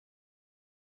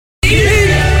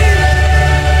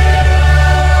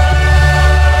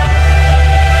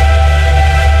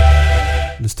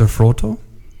Frodo?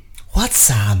 What,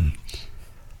 Sam?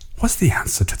 What's the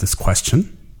answer to this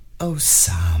question? Oh,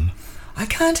 Sam, I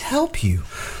can't help you.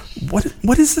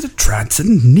 What is it a trance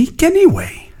and neek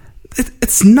anyway?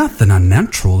 It's nothing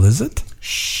unnatural, is it?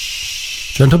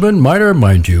 Shh. Gentlemen, might I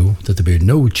remind you that there be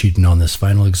no cheating on this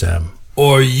final exam,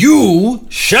 or you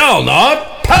shall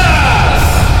not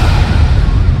pass!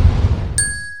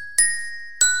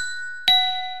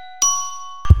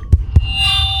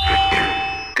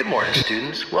 Good morning,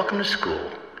 students. Welcome to school.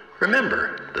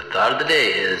 Remember, the thought of the day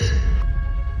is...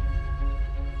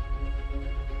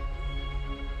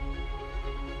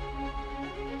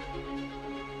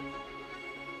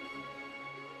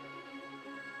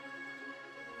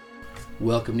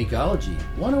 Welcome to Ecology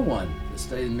 101, the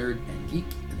study of the nerd and geek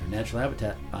in their natural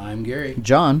habitat. I'm Gary.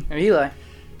 John. I'm Eli.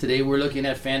 Today we're looking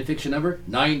at fan fiction number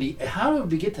 90. How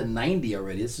did we get to 90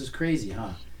 already? This is crazy,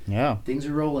 huh? Yeah. Things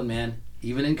are rolling, man.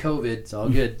 Even in COVID, it's all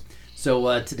good.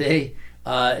 So today,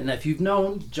 and if you've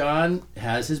known, John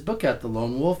has his book out, The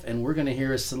Lone Wolf, and we're going to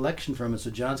hear a selection from it. So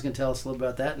John's going to tell us a little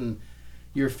about that and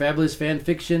your fabulous fan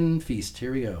fiction feast.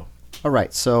 Here we go. All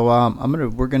right, so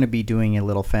we're gonna be doing a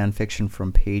little fan fiction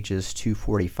from pages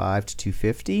 245 to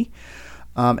 250,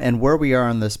 and where we are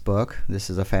in this book.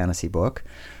 This is a fantasy book.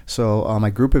 So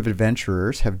a group of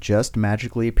adventurers have just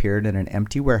magically appeared in an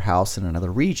empty warehouse in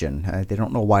another region. They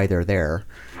don't know why they're there,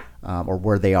 or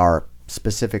where they are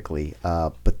specifically,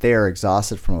 but they're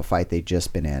exhausted from a fight they've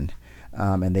just been in,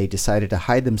 and they decided to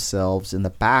hide themselves in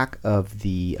the back of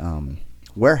the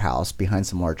warehouse behind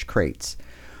some large crates.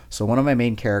 So one of my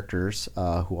main characters,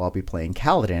 who I'll be playing,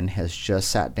 Kaladin, has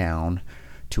just sat down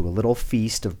to a little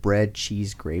feast of bread,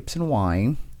 cheese, grapes, and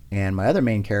wine. And my other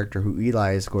main character, who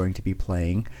Eli is going to be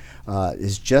playing,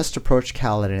 is just approached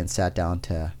Kaladin and sat down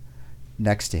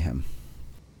next to him.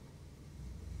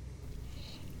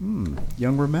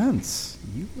 Young Romance,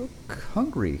 you look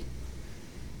hungry.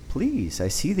 Please, I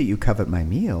see that you covet my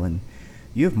meal, and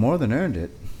you have more than earned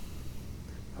it.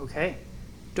 Okay.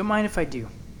 Don't mind if I do.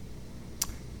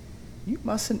 You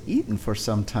mustn't eaten for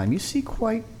some time. You see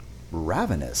quite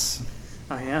ravenous.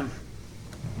 I am.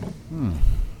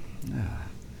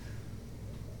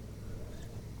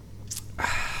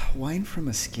 Wine from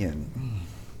a skin.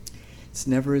 It's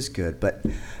never as good, but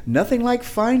nothing like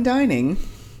fine dining.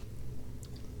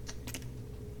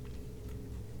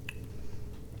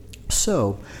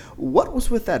 So, what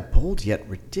was with that bold yet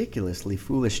ridiculously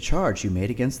foolish charge you made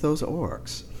against those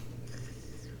orcs?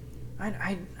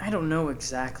 I don't know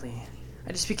exactly.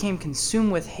 I just became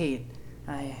consumed with hate.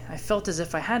 I felt as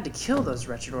if I had to kill those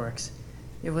wretched orcs.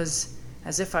 It was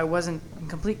as if I wasn't in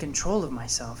complete control of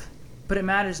myself. But it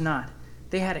matters not.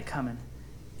 They had it coming.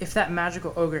 If that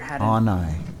magical ogre hadn't...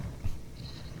 Anai.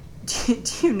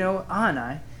 Do you know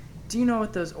Anai? Do you know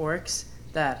what those orcs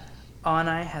that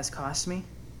Anai has cost me?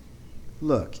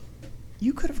 Look,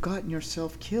 you could have gotten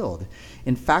yourself killed.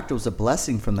 In fact, it was a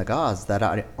blessing from the gods that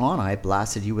Anai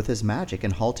blasted you with his magic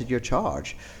and halted your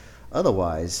charge.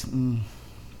 Otherwise,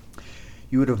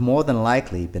 you would have more than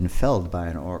likely been felled by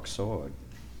an orc sword.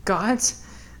 Gods?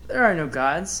 There are no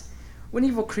gods. When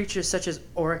evil creatures such as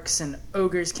orcs and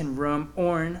ogres can roam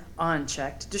Orn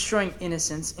unchecked, destroying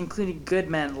innocents, including good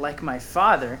men like my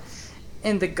father,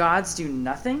 and the gods do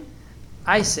nothing?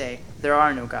 I say there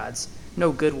are no gods.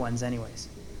 No good ones anyways.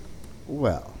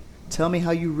 Well, tell me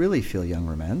how you really feel, young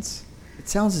Romance. It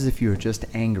sounds as if you are just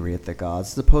angry at the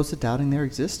gods as opposed to doubting their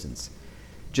existence.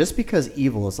 Just because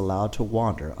evil is allowed to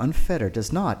wander unfettered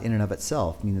does not, in and of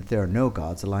itself, mean that there are no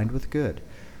gods aligned with good.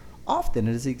 Often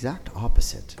it is the exact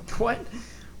opposite.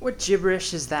 What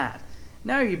gibberish is that?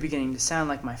 Now you're beginning to sound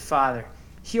like my father.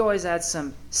 He always had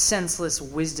some senseless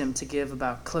wisdom to give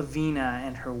about Clavina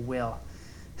and her will.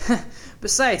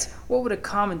 Besides, what would a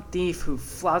common thief who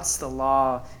flouts the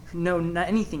law know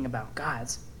anything about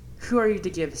gods? Who are you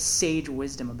to give sage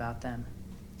wisdom about them?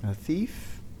 A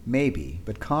thief? Maybe,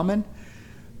 but common?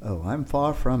 Oh, I'm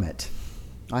far from it.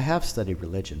 I have studied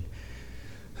religion.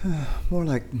 More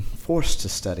like forced to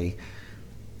study.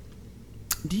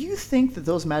 Do you think that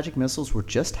those magic missiles were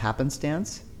just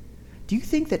happenstance? Do you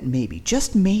think that maybe,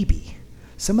 just maybe,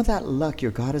 some of that luck your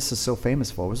goddess is so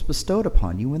famous for was bestowed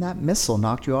upon you when that missile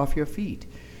knocked you off your feet?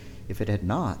 If it had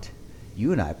not,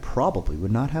 you and I probably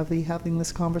would not be having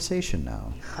this conversation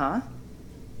now. Huh?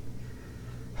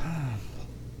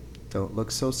 Don't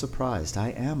look so surprised. I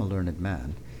am a learned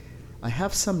man. I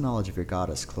have some knowledge of your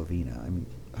goddess, Clovina. I mean,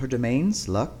 her domains,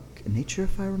 luck, and nature,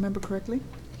 if I remember correctly.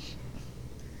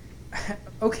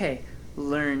 Okay,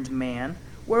 learned man.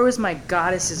 Where was my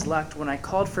goddess's luck when I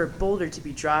called for a boulder to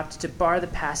be dropped to bar the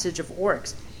passage of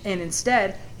orcs, and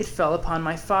instead it fell upon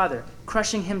my father,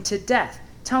 crushing him to death?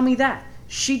 Tell me that.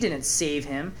 She didn't save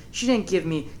him. She didn't give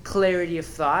me clarity of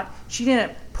thought. She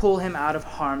didn't pull him out of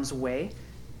harm's way.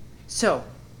 So,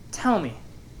 tell me,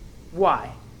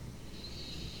 why?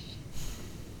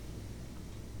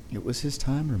 It was his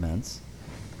time, Romance.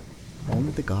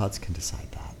 Only the gods can decide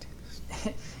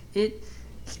that.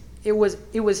 It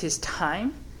was his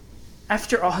time?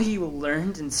 After all you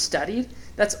learned and studied,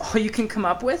 that's all you can come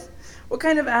up with? What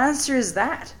kind of answer is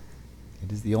that?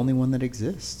 It is the only one that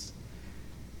exists.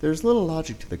 There's little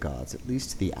logic to the gods, at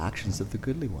least to the actions of the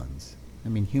goodly ones. I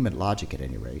mean, human logic at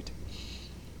any rate.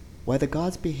 Why the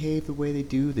gods behave the way they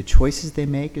do, the choices they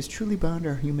make, is truly beyond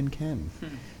our human ken.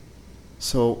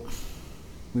 So,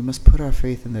 we must put our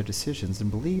faith in their decisions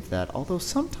and believe that, although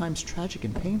sometimes tragic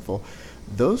and painful,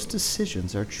 those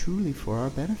decisions are truly for our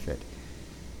benefit.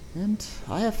 And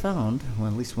I have found, well,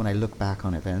 at least when I look back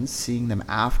on events, seeing them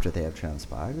after they have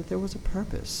transpired, that there was a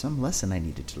purpose, some lesson I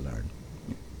needed to learn.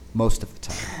 Most of the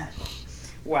time.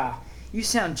 Wow, you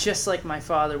sound just like my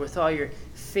father with all your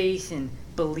faith and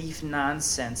belief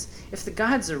nonsense. If the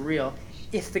gods are real,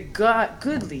 if the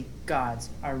goodly gods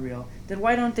are real, then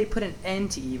why don't they put an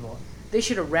end to evil? They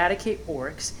should eradicate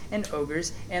orcs and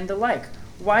ogres and the like.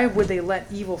 Why would they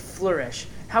let evil flourish?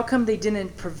 How come they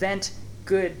didn't prevent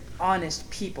good, honest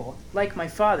people, like my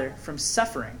father, from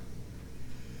suffering?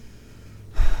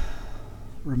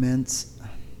 Romance,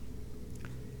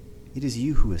 it is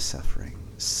you who is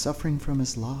suffering from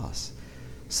his loss,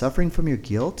 suffering from your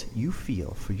guilt you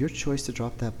feel for your choice to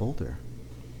drop that boulder.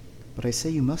 But I say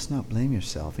you must not blame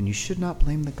yourself, and you should not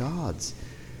blame the gods.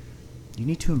 You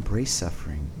need to embrace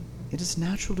suffering. It is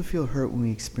natural to feel hurt when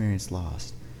we experience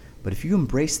loss, but if you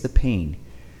embrace the pain,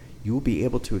 you will be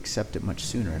able to accept it much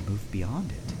sooner and move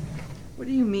beyond it. What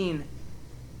do you mean,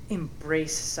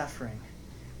 embrace suffering?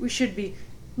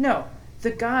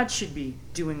 The gods should be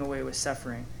doing away with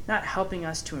suffering, not helping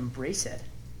us to embrace it.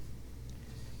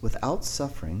 Without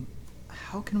suffering,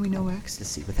 how can we know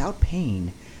ecstasy? Without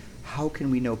pain, how can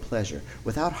we know pleasure?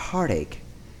 Without heartache,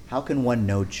 how can one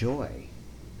know joy?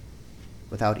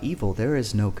 Without evil, there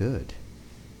is no good.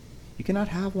 You cannot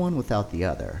have one without the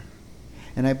other.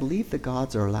 And I believe the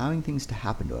gods are allowing things to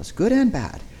happen to us, good and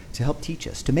bad, to help teach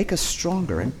us, to make us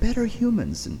stronger and better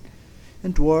humans, and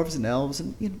dwarves and elves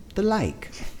and the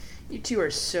like. You two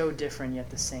are so different yet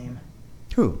the same.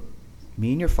 Who?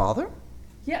 Me and your father?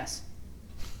 Yes.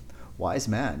 Wise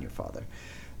man, your father.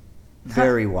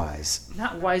 Very wise.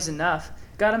 Not wise enough.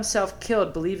 Got himself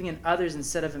killed believing in others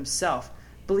instead of himself.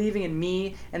 Believing in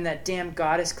me and that damn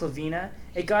goddess Clavina,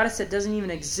 a goddess that doesn't even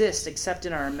exist except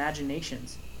in our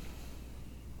imaginations.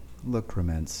 Look,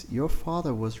 Romance, your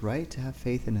father was right to have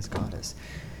faith in his goddess.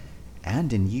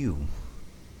 And in you.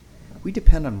 We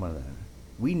depend on one another.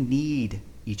 We need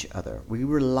each other. We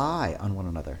rely on one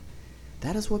another.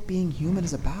 That is what being human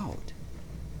is about.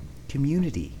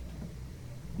 Community.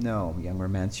 No, young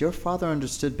Romance, your father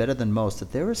understood better than most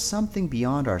that there is something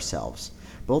beyond ourselves,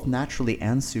 both naturally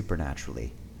and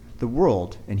supernaturally. The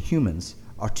world and humans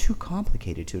are too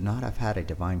complicated to not have had a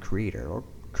divine creator or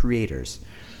creators.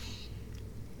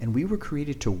 And we were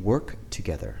created to work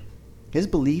together. His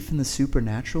belief in the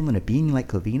supernatural and a being like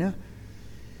Clavina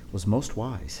was most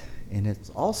wise, and it's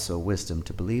also wisdom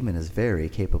to believe in his very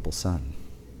capable son.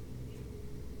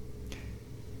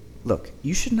 Look,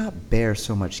 you should not bear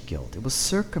so much guilt. It was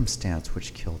circumstance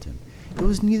which killed him. It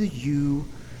was neither you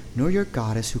nor your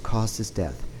goddess who caused his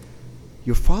death.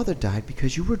 Your father died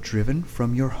because you were driven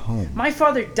from your home. My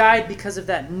father died because of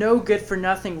that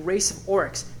no-good-for-nothing race of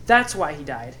orcs. That's why he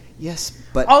died. Yes,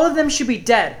 but... All of them should be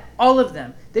dead. All of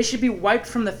them. They should be wiped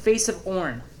from the face of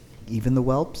Orn. Even the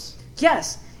whelps?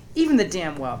 Yes, even the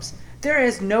damn whelps. They're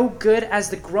as no good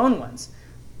as the grown ones.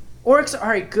 Orcs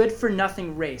are a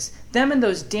good-for-nothing race. Them and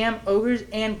those damn ogres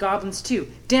and goblins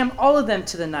too. Damn all of them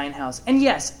to the nine hells. And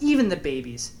yes, even the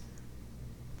babies.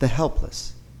 The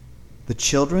helpless. The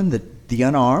children, the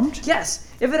unarmed?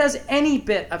 Yes, if it has any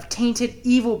bit of tainted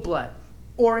evil blood.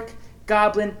 Orc,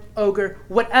 goblin, ogre,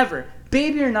 whatever.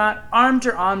 Baby or not, armed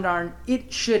or unarmed,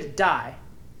 it should die.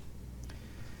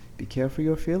 Be careful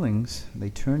your feelings. They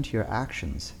turn to your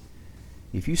actions.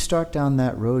 If you start down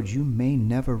that road, you may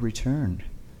never return.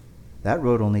 That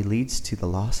road only leads to the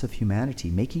loss of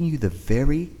humanity, making you the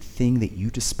very thing that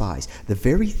you despise, the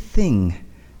very thing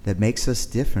that makes us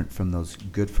different from those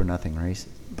good-for-nothing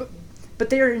races. But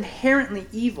they are inherently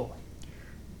evil.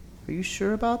 Are you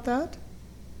sure about that?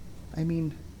 I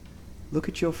mean, look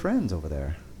at your friends over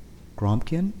there.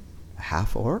 Grumpkin, a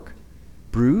half-orc,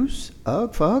 Bruce,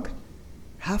 Ugfug,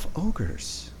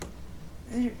 half-ogres.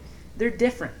 They're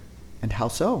different. And how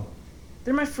so?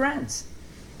 They're my friends.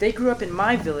 They grew up in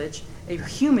my village, a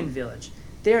human village.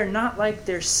 They are not like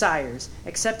their sires,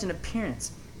 except in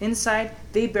appearance. Inside,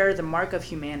 they bear the mark of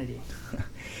humanity.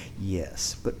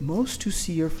 Yes, but most who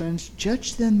see your friends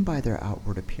judge them by their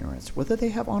outward appearance, whether they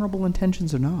have honorable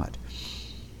intentions or not.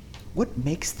 What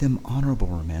makes them honorable,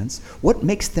 Romance? What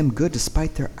makes them good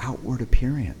despite their outward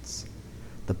appearance?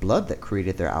 The blood that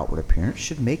created their outward appearance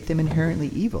should make them inherently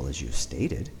evil, as you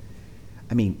stated.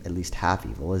 I mean, at least half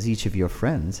evil, as each of your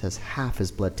friends has half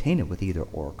his blood tainted with either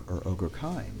orc or ogre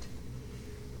kind.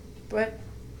 But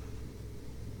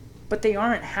they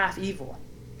aren't half evil.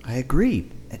 I agree.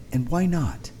 And why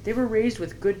not? They were raised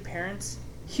with good parents,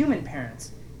 human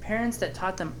parents, parents that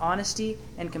taught them honesty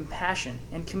and compassion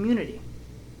and community.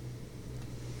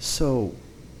 So,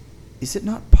 is it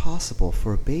not possible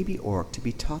for a baby orc to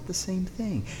be taught the same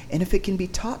thing? And if it can be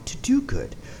taught to do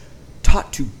good,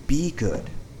 taught to be good,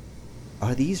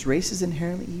 are these races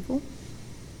inherently evil?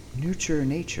 Nurture or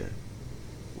nature?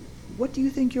 What do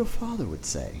you think your father would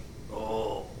say?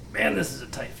 Oh, man, this is a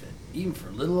tight fit, even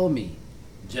for little old me.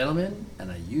 Gentlemen,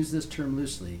 and I use this term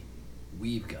loosely,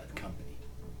 we've got company.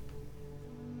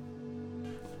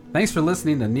 Thanks for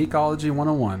listening to Neekology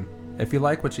 101. If you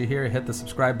like what you hear, hit the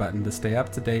subscribe button to stay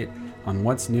up to date on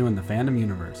what's new in the fandom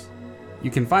universe. You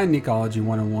can find Neekology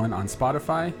 101 on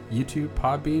Spotify, YouTube,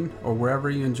 Podbean, or wherever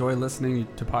you enjoy listening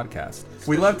to podcasts.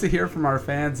 We love to hear from our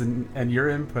fans, and your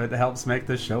input helps make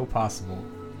this show possible.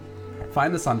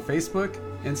 Find us on Facebook,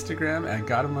 Instagram at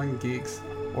God Among Geeks,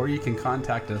 or you can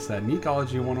contact us at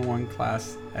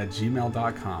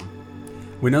neekology101class@gmail.com.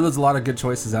 We know there's a lot of good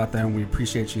choices out there, and we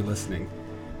appreciate you listening,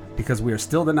 because we are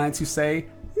still the Knights who say,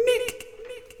 Neek!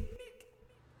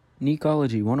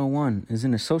 Neekology 101 is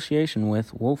in association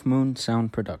with Wolf Moon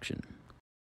Sound Production.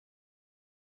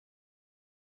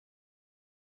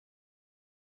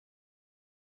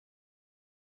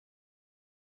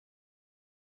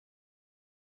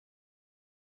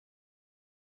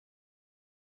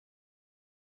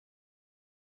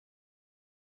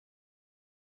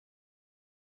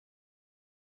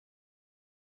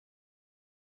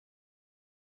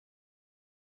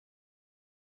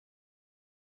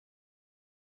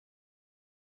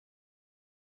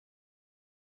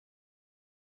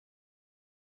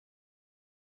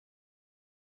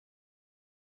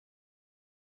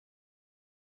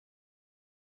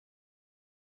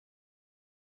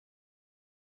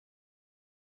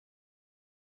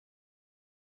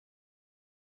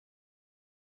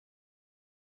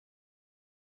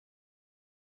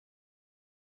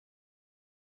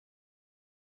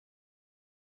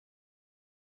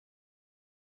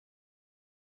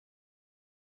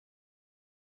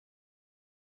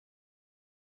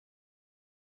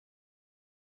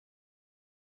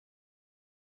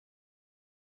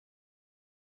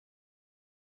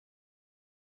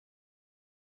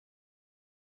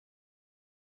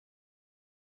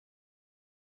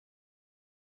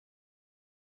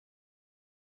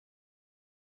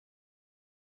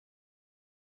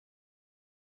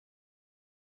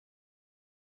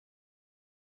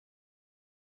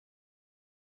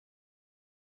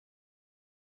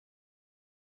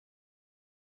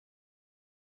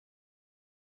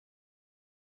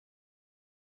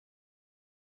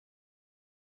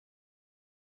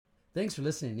 Thanks for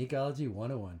listening to Neekology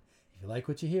 101. If you like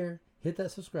what you hear, hit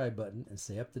that subscribe button and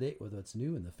stay up to date with what's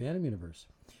new in the fandom universe.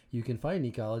 You can find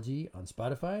Neekology on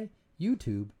Spotify,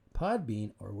 YouTube,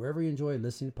 Podbean, or wherever you enjoy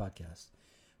listening to podcasts.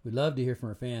 We'd love to hear from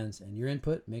our fans, and your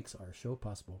input makes our show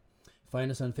possible.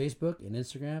 Find us on Facebook and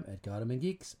Instagram at Gotham and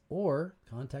Geeks, or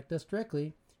contact us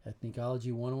directly at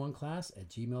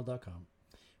Neekology101class@gmail.com.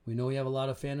 We know we have a lot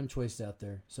of fandom choices out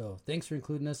there, so thanks for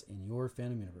including us in your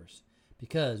fandom universe.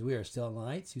 Because we are still the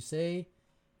Knights who say,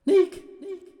 Neek!